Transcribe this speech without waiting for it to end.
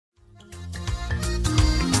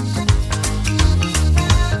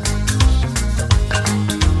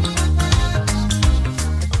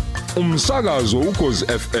Umsakazo uKhozi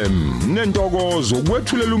FM nentokozo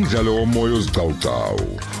kwethulela umdlalo womoya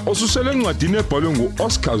ozicawucawu. Osusele encwadini ebhalwe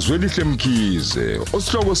nguOscar Zwelihle Mkhize,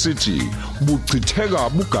 osihloko sithi Buchitheka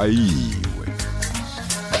Bugayiwe.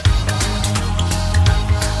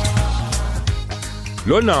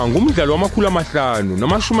 Lona ngumdlalo wamakhulu amahlanu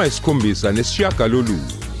namashumi ayisikhombisa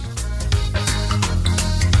nesishiyagalolunye.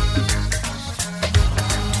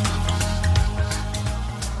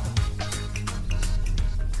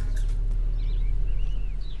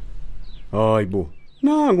 Hayibo,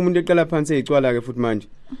 nangu umuntu eqala phansi ecwala ke futhi manje.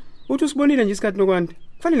 Uthi usibonile nje isikhathi nokwanda.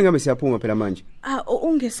 Kufanele ngabe siyaphuma phela manje.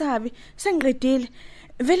 Ungesabi, sengiqedile.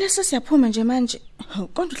 Vele sesiyaphuma nje manje.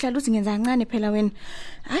 Kodwa uhlala uthi ngenza kancane phela wena.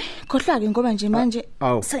 Hayi, khohlwa ke ngoba nje manje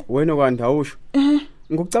wena kwanda awusho.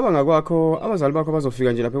 Ngokucabanga kwakho abazali bakho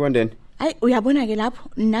bazofika nje lapha ekwandeni. Hayi, uyabona ke lapho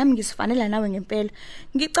nami ngisifanele nawe ngempela.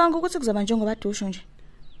 Ngicanga ukuthi kuzoba njengoba dusho nje.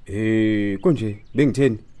 Konje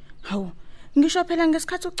bengitheni? Hawu. Ngisho phela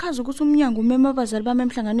ngesikhathi uchaza ukuthi umnyango umema abazali bami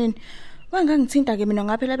emhlanganweni. Wangangithinta ke mina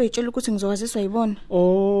ngaphela beyitshela ukuthi ngizokwaziswa yibona.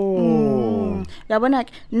 Yabona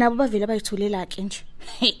ke nabo bavile bayithulela ke nje.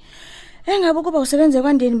 Engabe kuba usebenze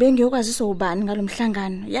kwandeni bengiyokwaziswa ubani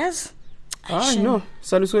ngalomhlangano, yazi? Hayi no,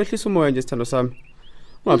 salusehlisa umoya nje sithando sami.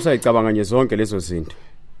 Ungabusayicabanga nje zonke lezo zinto.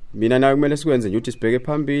 Mina nawe kumele sikwenze nje ukuthi sibheke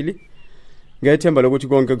phambili. Ngiyethemba lokuthi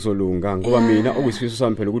konke kuzolunga ngoba mina okuyisifiso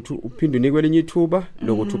sami phela ukuthi uphinde unikwe lenye ithuba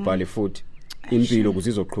lokuthi ubhale futhi impilo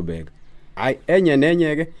kuzizoqhubeka. Hayi enye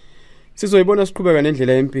nenye ke sizoyibona siqhubeka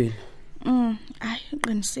nendlela yempilo. Hayi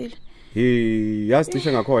uqinisile. Yazi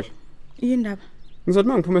cishe ngakhohle. Yindaba. Ngizothi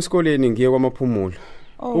mangiphuma esikoleni ngiye kwamaphumulo.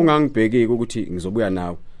 Ungangibheki ukuthi ngizobuya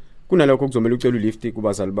nawe. Kunalokho kuzomela ucela ulift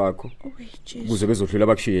kubazali bakho. Kuze bezodlula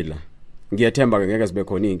bakushiye la. Ngiyethemba ke ngeke sibe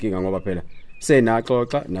khona inkinga ngoba phela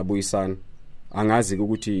senaxoxa nabuyisana. Angazi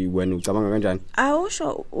ukuthi wena ucabanga kanjani?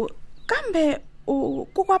 Awusho kambe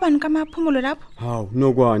kukwabani kamaphumulo lapho? Hawu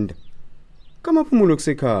nokwanda. Kamaphumulo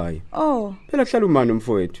kusekhaya. Phela kuhlala umani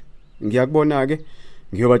umfowethu. Ngiyakubona ke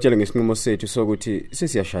ngiyobatshela ngesinqumo sethu sokuthi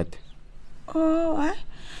sesiyashada. Hayi.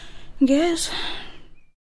 Ngezwe.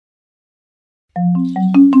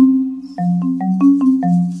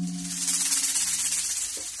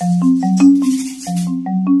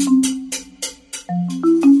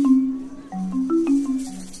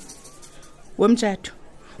 Womthathu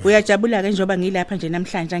uyajabula ke njoba ngilapha nje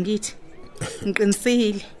namhlanje ngithi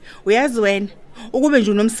ngiqinisile uyazi wena ukube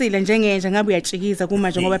nje unomsila njengenja ngabe uyatshikiza kuma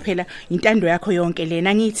nje ngoba phela intando yakho yonke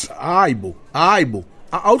lena ngithi hayibo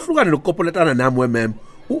awuhlukane lokukopholetana nami wemem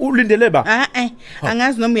ulindele ba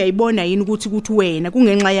angazi noma uyayibona yini ukuthi wena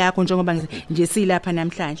kungenxa yakho njengoba nje silapha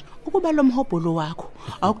namhlanje ukuba lo mhobholo wakho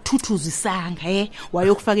awukuthuthuzisanga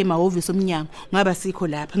wayokufaka emahhovisi omnyango ngaba sikho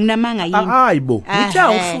lapha nginamanga yini hayibo ngitya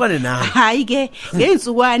uhlukane nawe hayi ke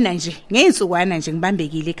ngeyintsukwana nje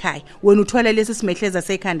ngibambekile ekhaya wena uthola lesi simehleza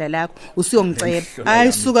sekhanda lakho usiyongiceba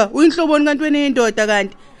hayi suka uyinhloboni kanti wena yendoda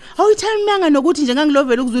kanti awuyithamanga nokuthi nje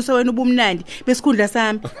ngangilovela ukuzwisa wena ubumnandi besikhundla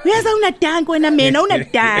sami uyaza unadanki wena mina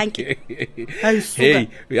unadanki hayi suka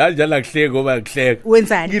uyajala kuhleke ngoba kuhleka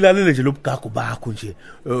wenzani ngilalele nje lobugagu bakho nje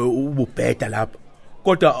ububheda lapha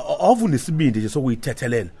kodwa awuvunisibindi nje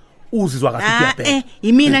sokuyithethelela uzizwa kahle uyabheka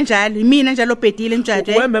yimina njalo obhedile njalo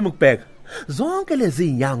wememe ukubheka zonke lezi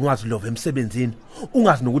inyanga wazilova emsebenzini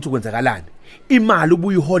ungazi nokuthi kwenzakalani imali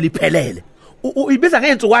ubuye iholi iphelele uyibiza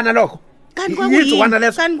ngeentsukwana lokho kanti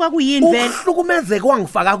kwakuyini vele uhlukumezeke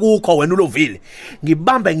wangifaka kukho wena ulovile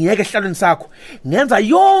ngibambe ngiyeke ehlalweni sakho ngenza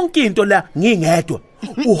yonke into la ngingedwa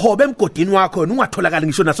uhobe emgodini wakho wena ungatholakala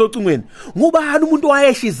ngisho nasocingweni ngubani umuntu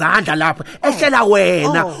wayesha izandla lapha ehlela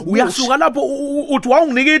wena uyasuka lapho uthi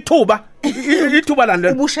wawunginika ithuba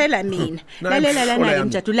lana ubushela mina lalela lana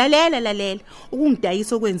mjadu lalela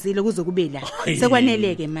ukungidayisa okwenzile kuze kube la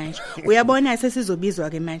sekwaneleke manje uyabona sesizobizwa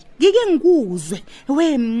ke manje ngike ngikuzwe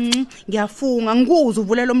ngiyafunga ngikuzwe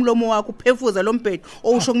uvulela umlomo wakho uphefuza lo mbhedo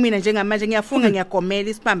owusho kumina njengamanje ngiyafunga ngiyagomela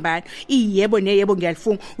isiphambano iyebo neyebo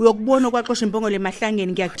ngiyalifunga uyokubona okwaxosha impongole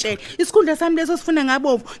emahlangeni ngiyakutshela isikhundla sami leso sifuna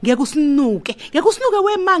ngabovu ngeke usinuke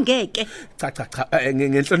wemangeke cha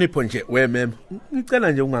ngenhlonipho nje wemem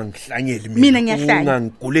ngicela nje ungangihlanyeli mina ngiyahlanya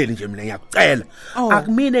ungangiguleli nje mina ngiyakucela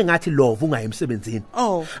akumine ngathi lova ungaye emsebenzini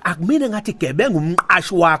akumine ngathi gebenga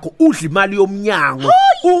umqashi wakho udla imali yomnyango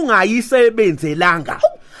ungayisebenzelanga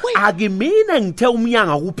akimine ngithe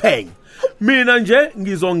umnyango kuphenya mina nje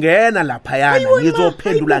ngizongena lapha yana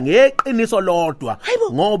ngizophendula ngeqiniso lodwa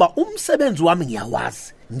ngoba umsebenzi wami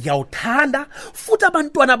ngiyawazi ngiyawuthanda futhi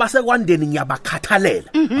abantwana basekwandeni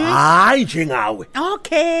ngiyabakhathalela hayi njengawe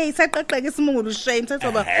okay saqaqeka isimungulu shame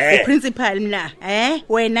sethoba uprincipal mina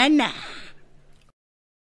wena na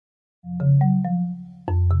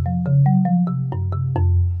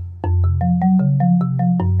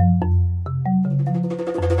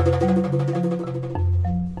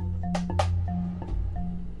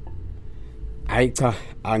Hayi cha,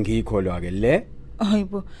 angikholwa ke le.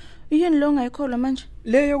 Hayibo. Yini lo ngayikholwa manje?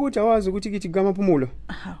 Le yokuthi awazi ukuthi kithi kamaphumulo.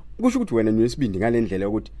 Aha. Kusho ukuthi wena nesibindi ngalendlela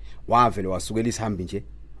ukuthi wavele wasukela isihambi nje.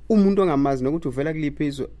 Umuntu ongamazi nokuthi uvela kuliphi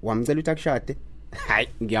izwe wamcela ukuthi akushade. Hayi,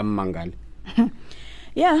 ngiyamangala.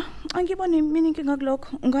 Yeah, angiboni mina inkinga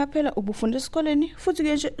kulokho. Ngaphela ubufunda esikoleni futhi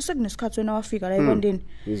ke nje sekunesikhathi wena wafika la ebondeni.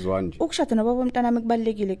 Izwa nje. Ukushada nababa mntana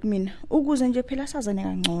kubalekile kumina ukuze nje phela sazane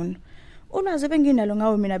kangcono. Ulwazi benginalo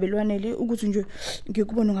ngawe mina belwanele ukuthi nje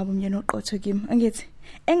ngikubona ngabe umyeni oqotho kimi. Angithi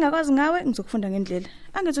engakwazi ngawe ngizokufunda ngendlela.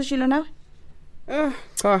 Angithi ushilo nawe?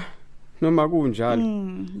 Cha. Noma kunjalo.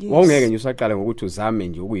 Wawungeke nje usaqala ngokuthi uzame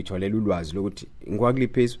nje ukuyitholela ulwazi lokuthi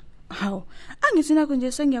ngikwakuliphi izwe. Hawu, angithi nakho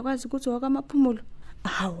nje sengiyakwazi ukuthi wakamaphumulo.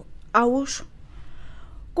 Hawu, awusho.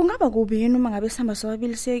 Kungaba kubi yini uma ngabe sihamba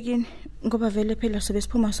sobabili sekini ngoba vele phela sobe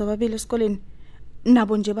siphuma sobabili esikoleni.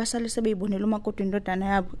 Nabo nje basale sebeyibonela umakoti indodana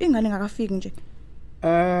yabo. Ingane ngakafiki nje.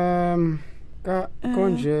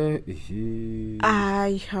 Konje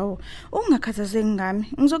Ay, hawu. Ungakhathazeki ngami.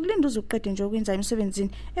 Ngizokulinda uzuqede nje ukwenza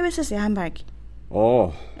emsebenzini ebese sihamba ke.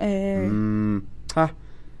 Oh. Cha.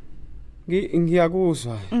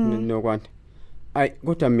 Ngiyakuzwa nokwanti. Ay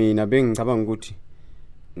kodwa mina bengicabanga ukuthi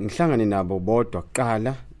ngihlangane nabo bodwa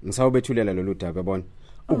kuqala ngisawubethulela lolu daba yabona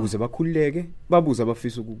ukuze bakhululeke babuza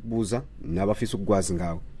abafisa ukukubuza nabafisa ukukwazi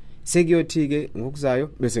ngawe. Sekuyothi ke ngokuzayo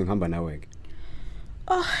bese ngihamba nawe ke.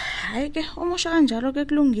 Oh, hayi ke umusha kanjalo ke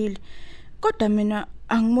kulungile. Kodwa mina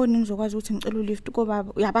angiboni ngizokwazi ukuthi ngicela ulift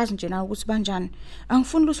kobaba. Uyabazi nje nawe ukuthi banjani.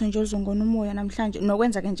 Angifuni luso nje uzongona umoya namhlanje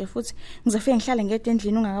nokwenza ke nje futhi ngizofike ngihlale ngedwa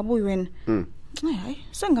endlini ungakabuyi wena. Hayi,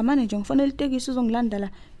 sengamane nje ngifonela itekisi uzongilanda la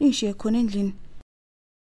ingishiye khona endlini.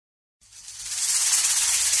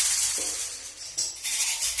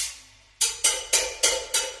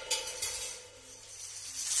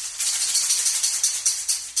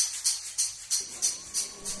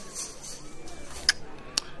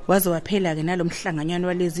 Waze waphela ke nalomhlanganyano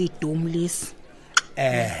walezi idomu lesi.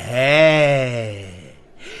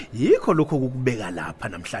 Yikho lokho ukubeka lapha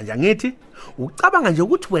namhlanje ngithi ucabanga nje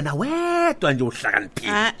ukuthi wena wedwa nje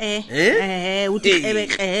uhlakaniphile. Uthi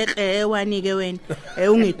ebekreke wanike wena.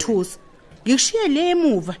 Ungithusa. Ngikushiye le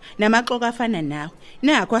emuva namaxoka afana nawe.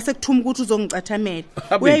 Nakho asekuthuma ukuthi uzongicathamela.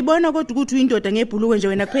 Uyayibona kodwa ukuthi uyindoda ngebhuluwe nje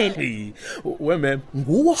wena kuphela. Wemem,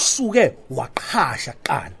 nguwo suke waqhasha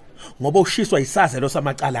qala. Ngoba ushiswa isazelo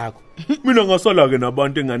samacala akho. Mina ngasala ke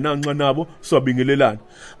nabantu engananca nabo sobingelelana.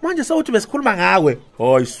 Manje sawuthi besikhuluma ngawe.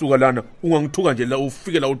 Hayi suka lana ungangithuka nje la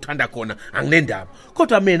ufike la uthanda khona anginendaba.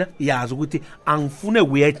 Kodwa mina yazi ukuthi angifune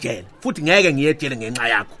kuyejele futhi ngeke ngiyejele ngenxa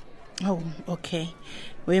yakho. Oh, okay.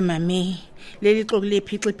 We mami, leli xoko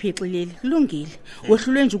lephixi leli kulungile.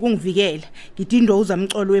 Wehlule nje ukungivikela. Ngidindwa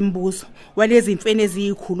uzamcolo wembuzo walezi imfene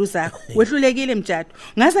eziyikhulu zakho. Wehlulekile mjado.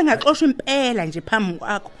 Ngase ngaxoshwa impela nje phambi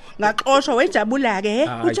kwakho. Ngaxoshwa wejabula ke,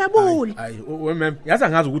 ujabule. Hayi, wemem, yazi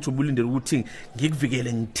angazi ukuthi ubulindele ukuthi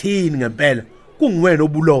ngikuvikele ngithini ngempela. Kungiwena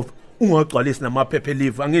obulova, ungagcwalisi namaphephe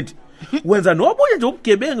live angithi. Wenza nobuye nje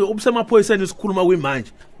ubugebenge obusemaphoyiseni isikhuluma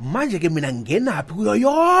kwimanje. Manje ke mina ngingenaphi kuyo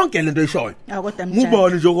yonke lento eshoyo. Kodwa mjalo.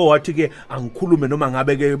 Ngubone nje owathi ke angikhulume noma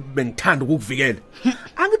ngabe ke bengithanda ukukuvikela.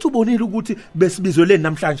 Angithi ubonile ukuthi besibizoleni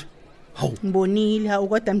namhlanje. Hawu. Ngibonile hawu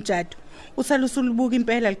kodwa mjado. Usalusulubuka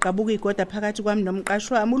impela liqhabuka igoda phakathi kwami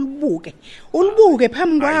nomqashi wami ulibuke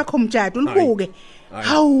phambi kwakho mjado ulibuke.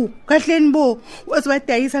 Hawu kahleni bo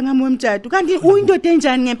wazibadayisa ngami wemjado kanti uyindoda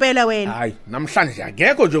enjani ngempela wena? Hayi namhlanje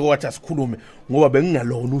akekho nje owathi asikhulume ngoba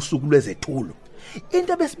bengingalona usuku lwezethulo.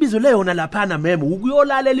 Into besibizole yona lapha na meme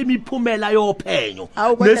ukuyolalela imiphumela yophenyo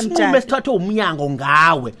nesinqumo esithathwe umnyango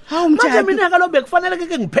ngawe. Manje mina kalobe kufanele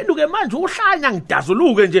ke ngiphenduke manje uhlanya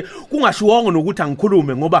ngidazuluke nje kungashiwongo nokuthi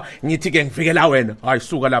angikhulume ngoba ngithi ke ngifikela wena. Hayi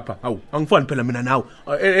suka lapha. Hawu angifani phela mina nawe.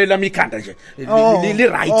 Elami ikhanda nje li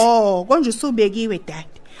right. Konje usubekiwe dad.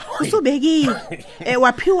 Usubekiwe.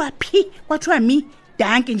 Waphiwa phi kwathiwa mi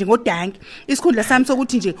danki nje ngodanki isikhundla sami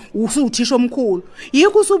sokuthi nje usuthisha omkhulu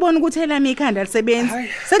yikho usubona ukuthi elami ikhanda lisebenza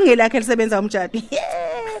sengelakhe lisebenza umjado.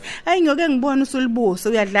 Hayi ngiyoke ngibona usulibuso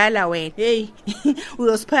uyadlala wena. Hey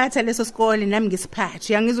uyosiphatha leso sikole nami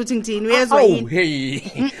ngisiphathe uyangizwa ukuthi ngithini uyezwa yini? Hey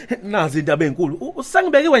nazi indaba enkulu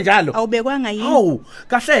usengibekiwe njalo. Awubekwanga yini? Hawu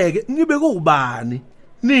kahleke ngibeke ubani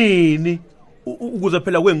nini ukuze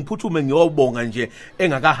phela kwengiphuthume ngiyobonga nje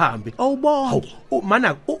engakahambi. Awubonga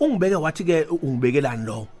mana ungibeke wathi ke ungibekelani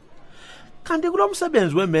lo kanti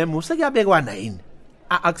kulomsebenzi wememe usekuyabekwana yini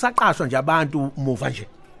akusaqashwa nje abantu muva nje.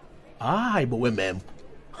 Hayi bo wememe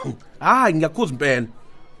hayi ngiyakhuza impela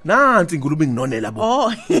nansi inkulumo inginonela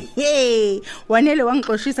bo. Wanele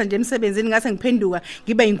wangixoshisa nje emsebenzini ngase ngiphenduka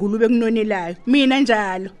ngiba ingulube kunonelayo mina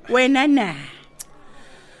njalo wena na.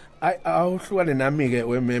 awuhlukane nami ke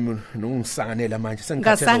wememu nongisanganela manje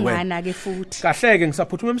sengikhathele wena. Ngasangana ke futhi. Kahleke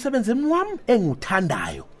ngisaphuthuma emsebenzini wami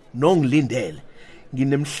enguthandayo nongilindele.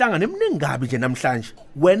 Nginemhlangano eminingabi nje namhlanje.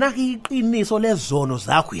 Wena ke iqiniso lezono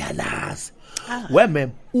zakho uyalazi. Wemem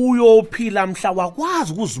uyophila mhla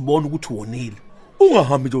wakwazi ukuzibona ukuthi wonile.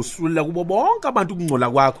 Ungahambi nje usulela kubo bonke abantu ukungcola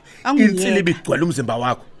kwakho. Insili ibigcwele umzimba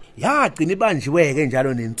wakho. Yagcina ibanjiwe ke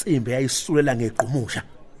njalo nensimbi yayisulela ngeqhumusha.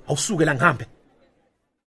 Awusukela ngihambe.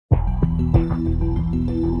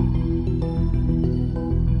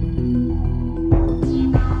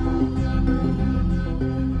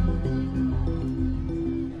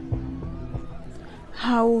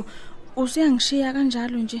 Hawu usiyangishiya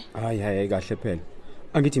kanjalo nje. Hayi kahle phela.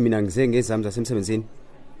 Angithi mina ngize ngezami zasemsebenzini.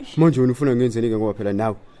 Manje wena ufuna ngenzeni ke ngoba phela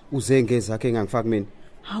nawe uze ngezakhe engangifaki mina.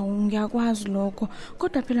 Hawu ngiyakwazi lokho.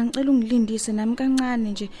 Kodwa phela ngicela ungilindise nami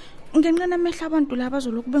kancane nje. Ngenqena amehla abantu laba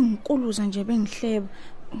bazoloku bengikuluza nje bengihleba.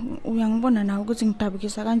 Uyangibona nawe ukuthi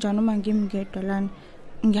ngidabukisa kanjani uma ngimngedwa lana.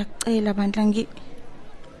 Ngiyacela bandla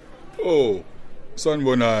Oh,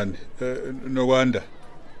 sanibonani. Nokwanda.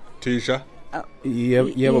 Thisha.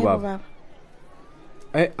 Yebo baba.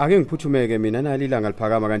 Ake ngiphuthumeke mina nali ilanga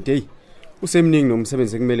liphakama kanti hey usemningi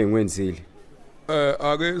nomsebenzi kumele ngiwenzile.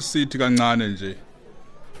 Ake sithi kancane nje.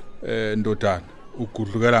 Ndodana,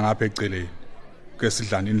 ugudlukela ngapha eceleni. Ke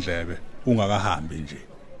sidlana indlebe ungakahambi nje.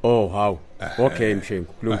 Oh, hawu. Okay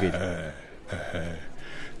mshengu, kulungile.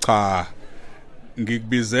 Cha.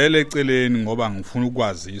 Ngikubizele eceleni ngoba ngifuna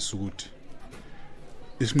ukwazisa ukuthi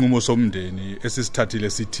isinqumo somndeni esisithathile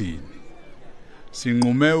sithini.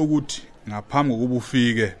 Sinqume ukuthi ngaphambi kokuba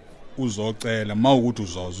ufike uzocela mawukuthi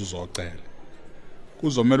uzocela.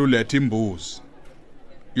 Kuzomela ulethe imbuzi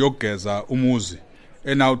yogeza umuzi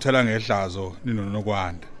enawuthela ngedlazo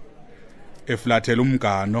ninonokwanda. Eflathela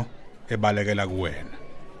umgano ebalekela kuwena.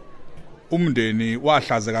 Umndeni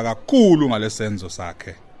wahlazeka kakhulu ngalesenzo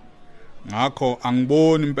sakhe. Ngakho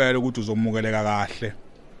angiboni impela ukuthi uzomukeleka kahle.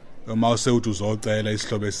 Uma usewuthi uzocela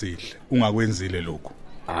isihlobo esihle ungakwenzile lokho.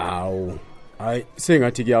 Awu. Hayi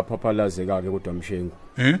sengathi kuyaphaphalaze ke kodwa mshengu.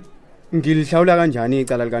 Ngilihlawula kanjani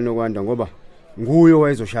icala likaNokwanda ngoba nguye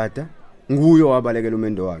owayezoshada, nguye owabalekela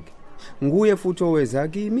umendo wakhe. Nguye futhi oweza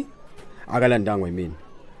kimi akalandangwe mina.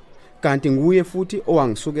 Kanti nguye futhi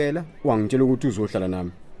owangisukela wangitshela ukuthi uzohlala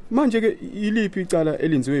nami. Manje ke iliphi icala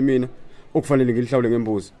elinziwe mina okufanele ngilihlawule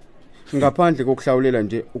ngembuzi? Ngaphandle kokuhlawulela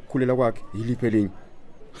nje ukukhulela kwakhe yiliphi elinye?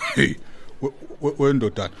 Hey,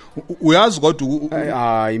 wendodana. Uyazi kodwa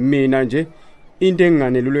hayi mina nje into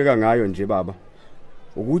enginganeluleka ngayo nje baba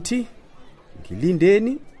ukuthi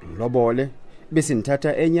ngilindeni ngilobole bese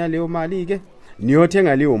nithatha enya leyo mali ke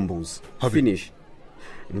niyothenga leyo mbuzi. Finish.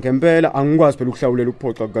 Ngempela angikwazi phela ukuhlawulela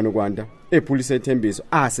ukuphoxa kukaNokwanda epolice ethembiso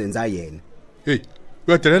asenza yena. Hey,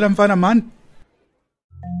 uyadelela mfana man.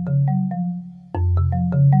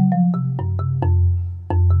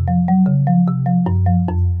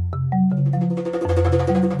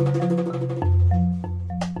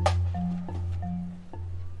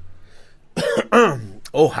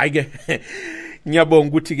 Oh hayike. Ngiyabonga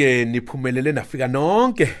ukuthi ke niphumelele nafika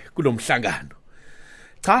nonke kulomhlangano.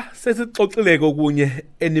 Cha, sesixoxileke okunye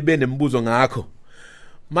enibe nembuzo ngakho.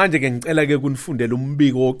 Manje ke ngicela ke kunifundele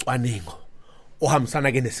umbiko wocwaningo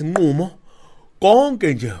ohambisana ke nesinqumo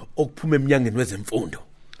konke nje okuphuma eminyangweni wezemfundo.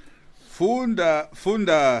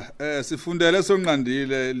 Funda sifundele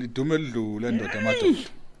sonqandile lidume lidlule endoda amadoda.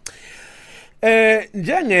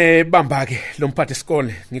 Njengebamba ke lomphathi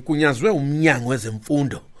isikole ngikunyazwe umnyango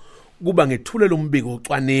wezemfundo kuba ngethulele umbiko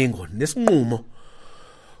wocwaningo nesinqumo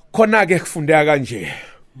khona ke kufundeka kanje.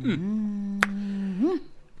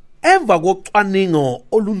 Emva kokucwaningo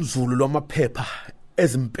olunzulu lwamaphepha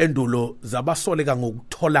ezimpendulo zabasoleka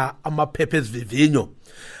ngokuthola amaphepha ezivivinyo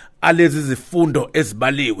alezi zifundo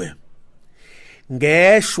ezibaliwe.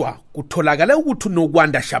 Ngeshwa kutholakala ukuthi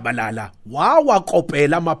uNokwanda Shabalala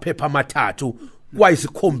wawakopela amaphepha amathathu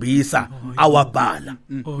kwayisikhombisa awabhala.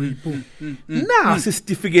 Nasi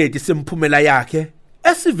isitifiketi semphumela yakhe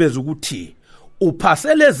esiveza ukuthi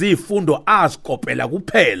uphasele izifundo azikopela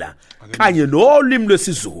kuphela kanye nolimi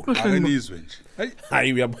lwesiZulu. Akenizwe nje.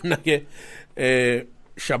 Hayi uyabona ke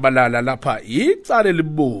Shabalala lapha icala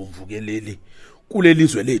libomvu ke leli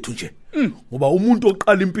kulelizwe lethu nje. Ngoba umuntu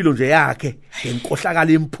oqala impilo nje yakhe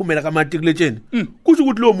ngenkohlakala imphumela kaMatriculatsheni kusho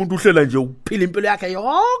ukuthi lo muntu uhlela nje ukuphila impilo yakhe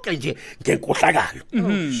yonke nje ngenkohlakalo.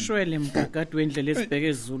 Shwele mgagadi wendlela ezibheke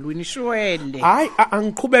ezulwini shwele. Hayi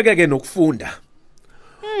angiqhubeke nokufunda.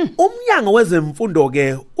 Umnyango wezemfundo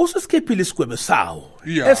ke usisikhiphile isigwebo sawo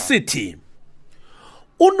esithi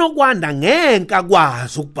uNokwanda ngeke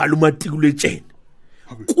akwazi ukubhala uMatriculatsheni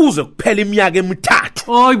kuze kuphela iminyaka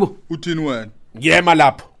emithathu. Hayibo uthini wena? Yema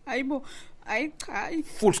lapho. Hayibo, ayichayi.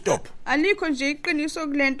 Full stop. Alikho nje iqiniso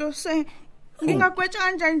kulento se ngingagwetsha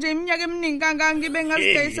kanjani nje iminyaka eminingi kangaka ngibe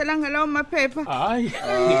ngazidayisela ngalawo maphepha.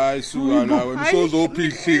 Hayi suka la wena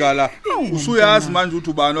usozophihika la. Usuyazi manje ukuthi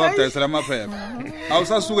ubani owakudayisela amaphepha.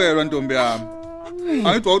 Awusasukelwa ntombi yami.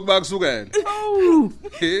 Angithi ukuthi bakusukela.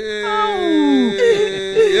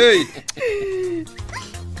 Hey.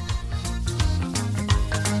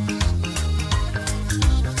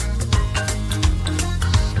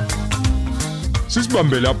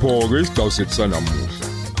 Sisibambe lapho ke isigcawu sethu sanamuhla.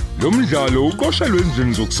 Lo mdlalo uqoshelwe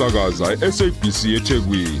endlini zokusakaza eSABC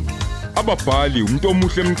eThekwini. Ababhali umuntu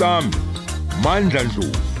omuhle Mcambi, Mandla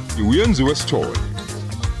Ndlovu, uyenziwe Sithole.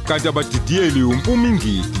 Kanti abadidiyeli uMpumi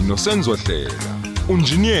Ngidi noSenzo Hlela,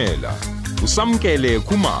 Unjiniyela, uSamkele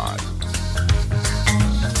Khumalo.